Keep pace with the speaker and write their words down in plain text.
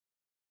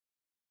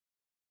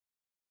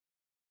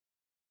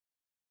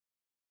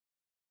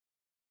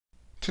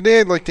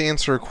Today I'd like to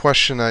answer a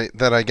question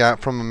that I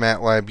got from a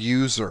MATLAB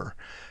user.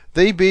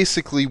 They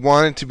basically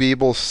wanted to be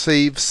able to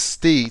save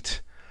state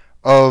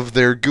of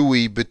their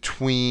GUI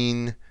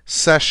between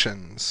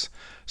sessions.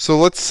 So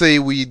let's say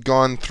we'd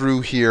gone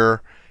through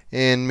here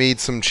and made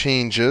some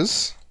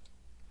changes,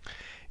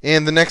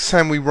 and the next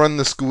time we run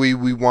this GUI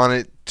we want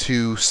it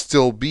to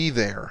still be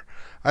there.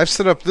 I've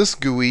set up this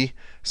GUI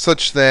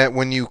such that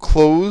when you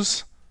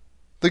close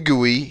the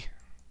GUI,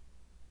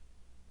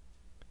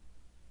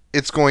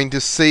 it's going to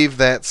save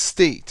that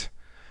state.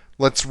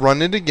 Let's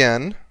run it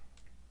again,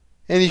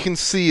 and you can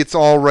see it's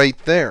all right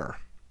there.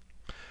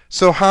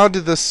 So how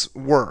did this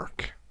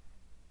work?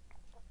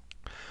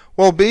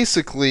 Well,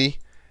 basically,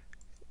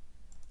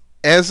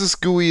 as this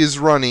GUI is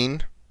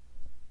running,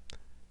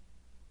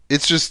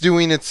 it's just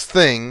doing its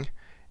thing,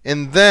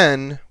 and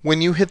then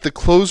when you hit the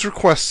close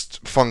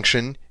request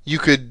function, you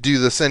could do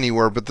this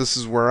anywhere, but this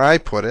is where I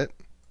put it,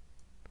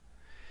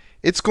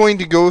 it's going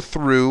to go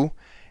through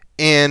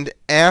and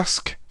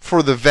ask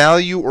for the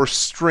value or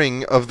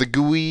string of the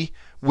GUI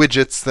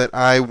widgets that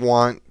I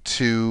want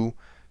to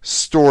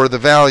store the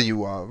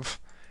value of,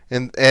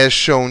 and as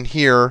shown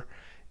here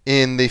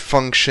in the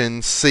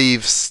function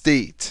save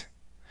state.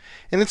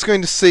 And it's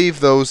going to save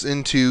those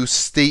into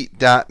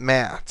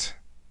state.mat.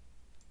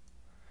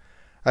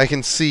 I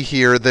can see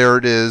here, there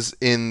it is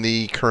in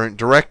the current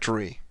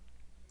directory.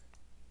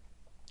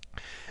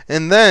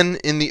 And then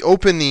in the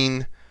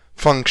opening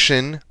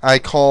function, I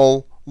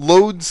call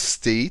load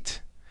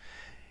state,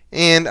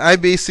 and I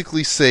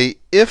basically say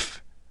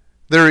if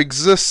there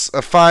exists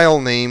a file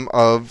name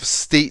of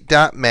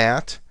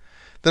state.mat,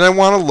 then I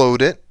want to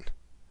load it.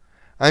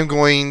 I'm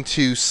going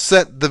to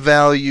set the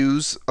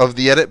values of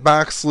the edit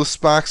box,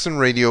 list box, and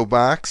radio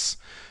box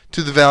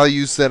to the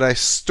values that I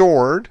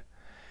stored,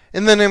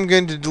 and then I'm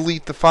going to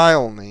delete the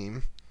file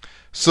name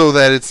so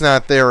that it's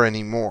not there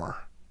anymore.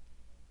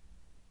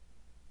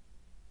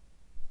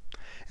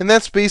 And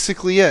that's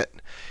basically it.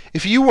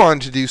 If you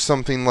want to do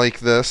something like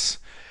this,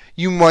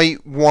 you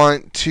might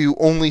want to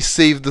only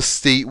save the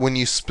state when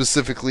you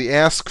specifically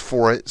ask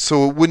for it,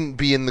 so it wouldn't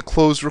be in the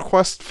close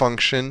request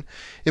function.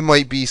 It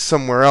might be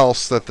somewhere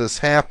else that this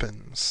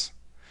happens.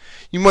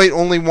 You might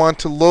only want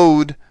to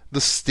load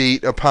the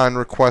state upon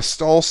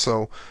request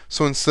also,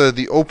 so instead of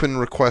the open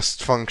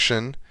request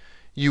function,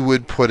 you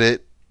would put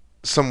it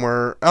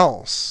somewhere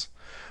else.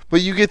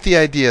 But you get the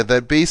idea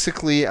that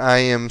basically I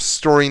am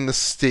storing the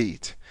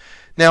state.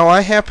 Now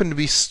I happen to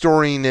be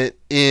storing it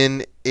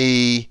in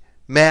a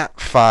mat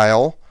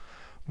file,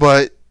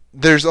 but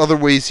there's other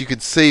ways you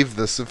could save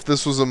this. If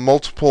this was a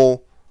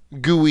multiple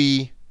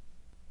GUI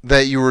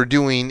that you were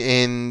doing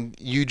and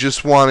you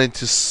just wanted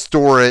to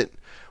store it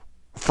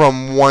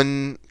from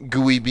one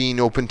GUI being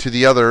open to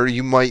the other,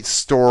 you might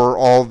store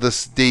all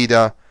this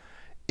data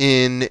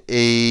in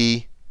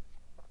a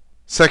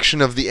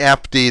section of the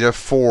app data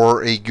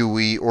for a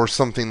GUI or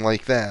something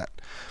like that.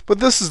 But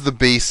this is the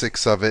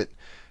basics of it.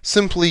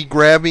 Simply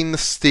grabbing the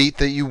state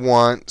that you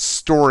want,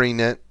 storing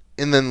it,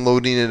 and then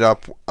loading it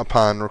up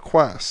upon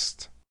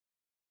request.